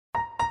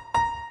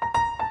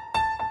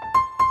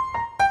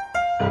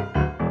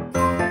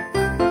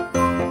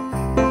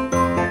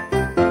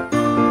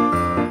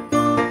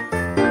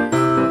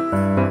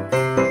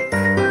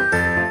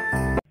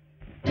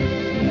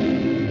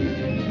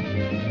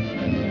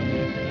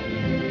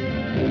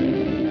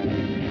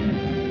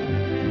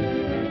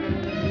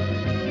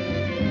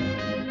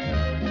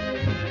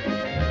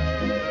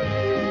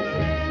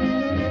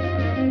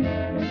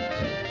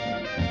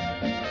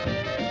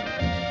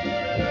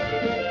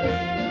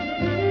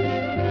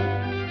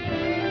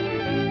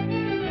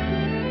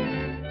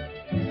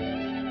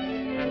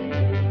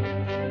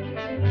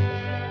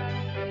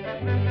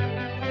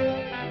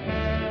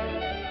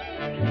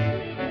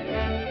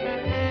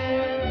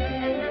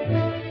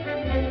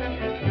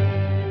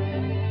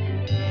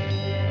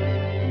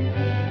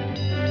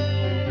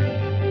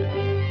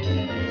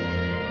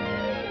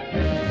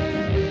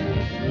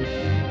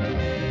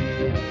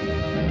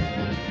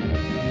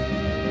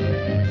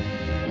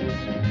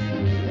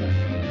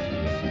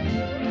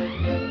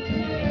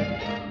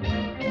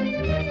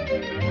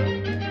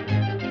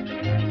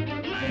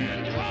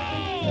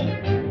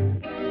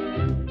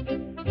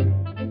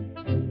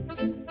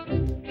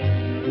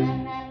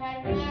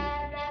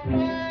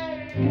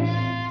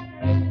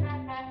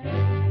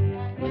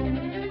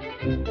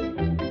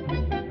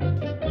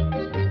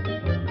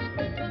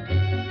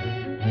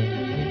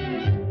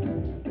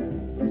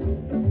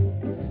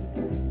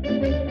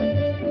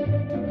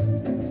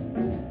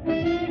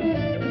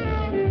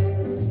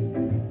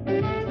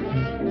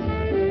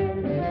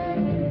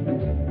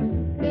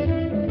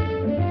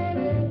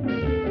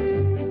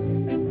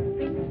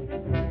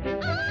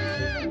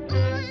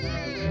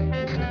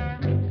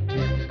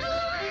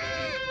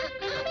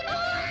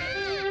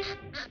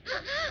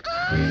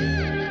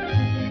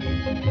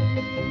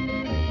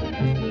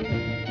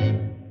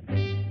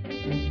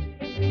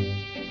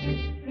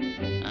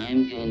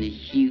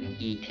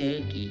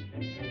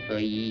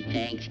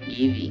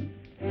Thanksgiving.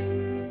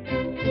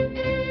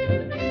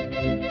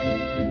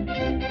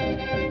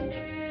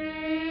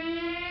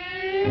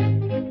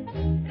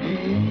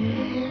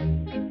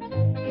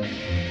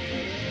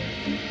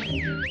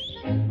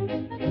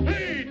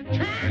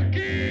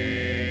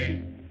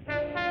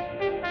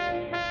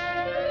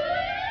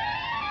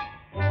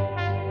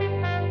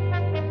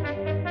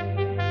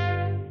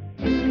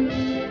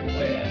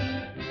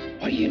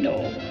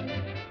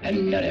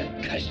 Another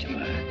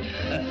customer.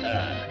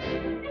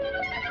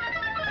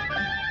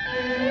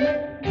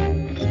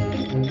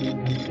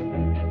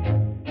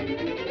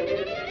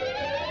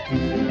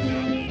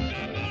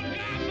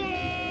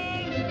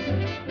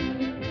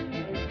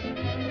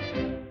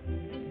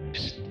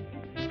 Psst.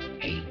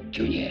 Hey,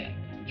 Junior,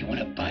 you want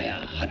to buy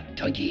a hot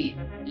turkey?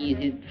 Is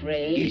it fresh?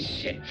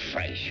 Is it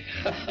fresh?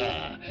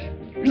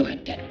 Look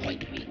at that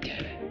white meat.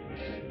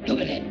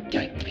 Look at that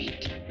dark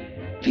meat.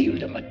 Feel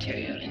the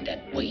material in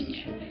that wing.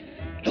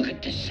 Look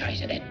at the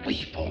size of that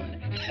wishbone.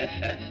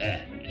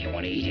 You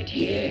want to eat it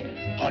here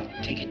or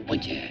take it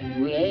with you?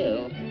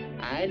 Well,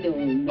 I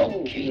don't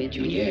know. Okay,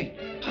 Junior,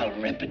 I'll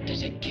wrap it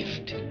as a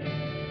gift.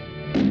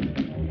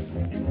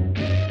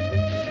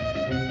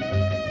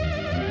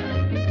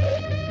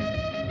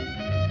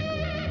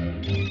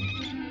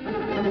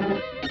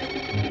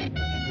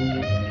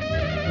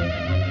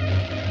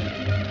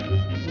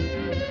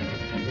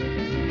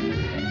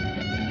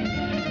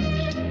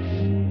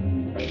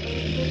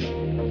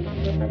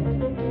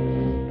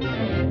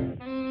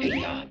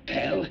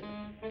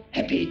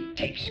 Happy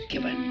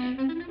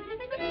Thanksgiving.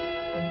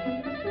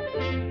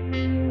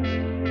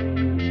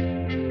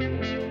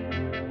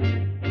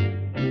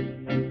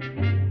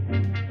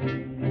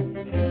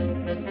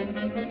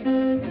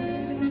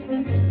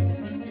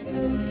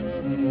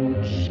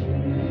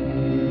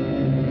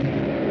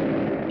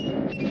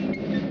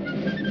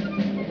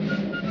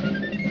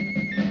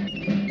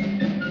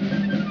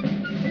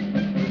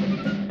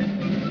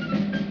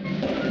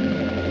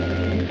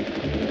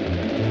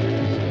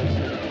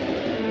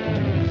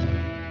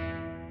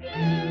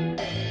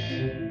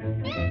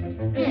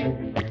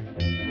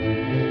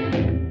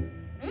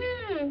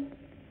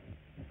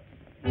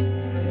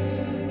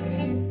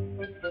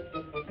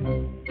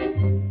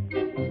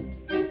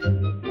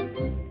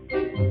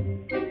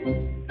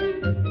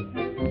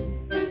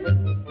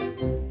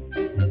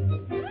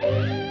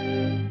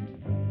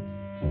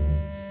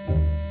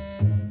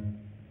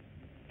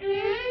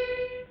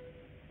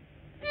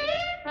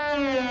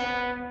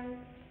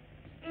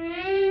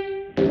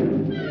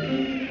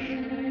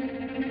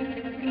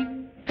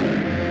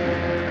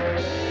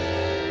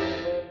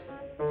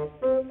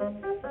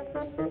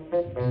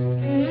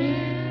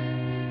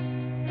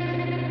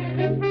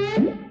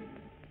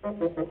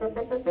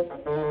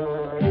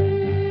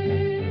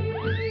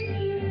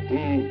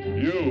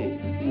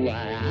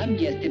 I'm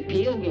just a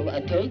pilgrim,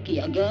 a turkey,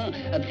 a gun,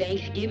 a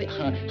Thanksgiving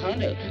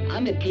hunter.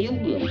 I'm a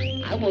pilgrim.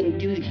 I wouldn't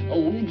do.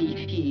 Oh,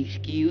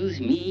 excuse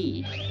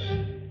me.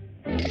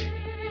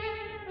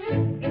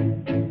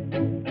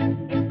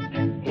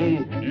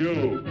 Who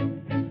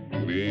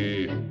you?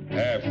 We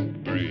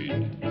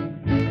half-breed.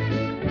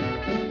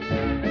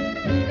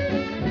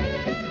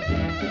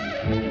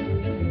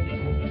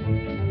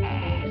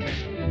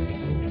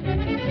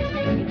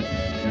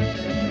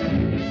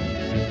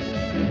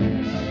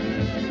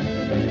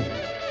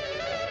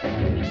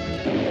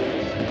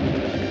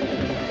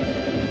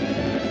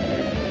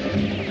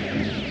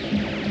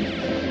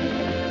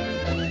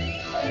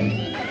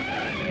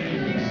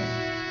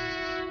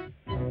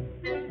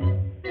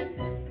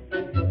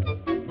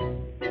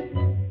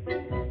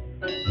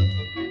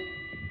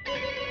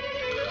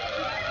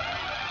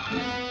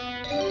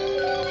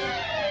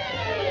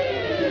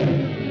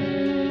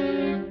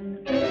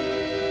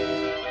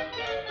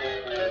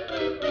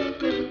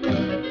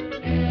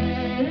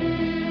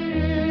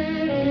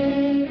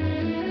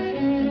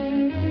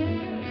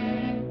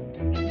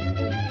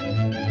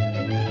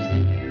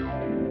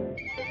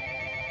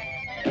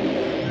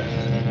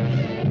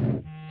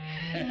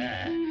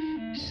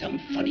 Some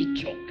funny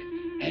joke,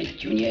 eh,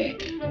 Junior?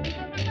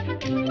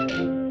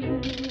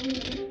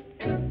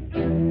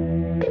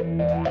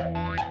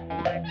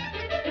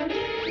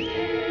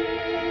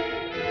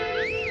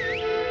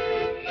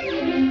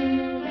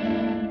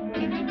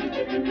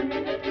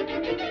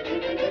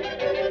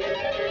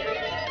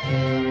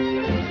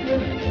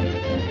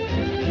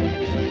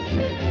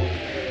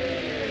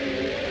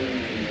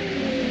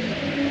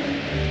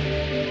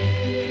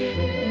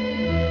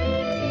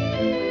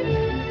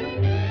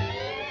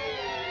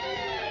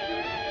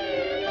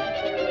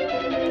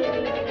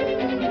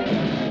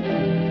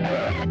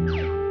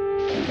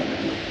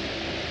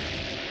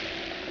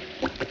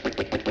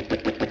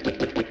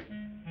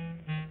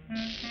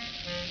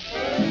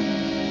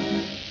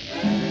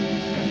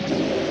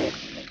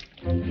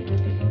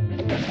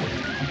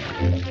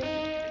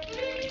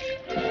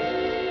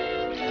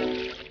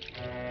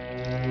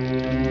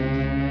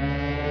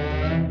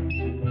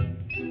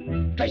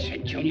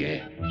 Listen,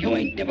 Junior, you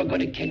ain't never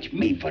gonna catch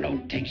me for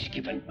no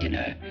Thanksgiving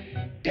dinner.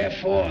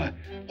 Therefore,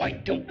 why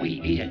don't we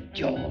eat at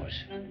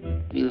yours?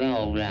 Well,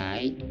 all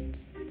right.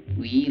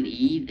 We'll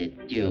eat the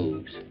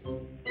Joes.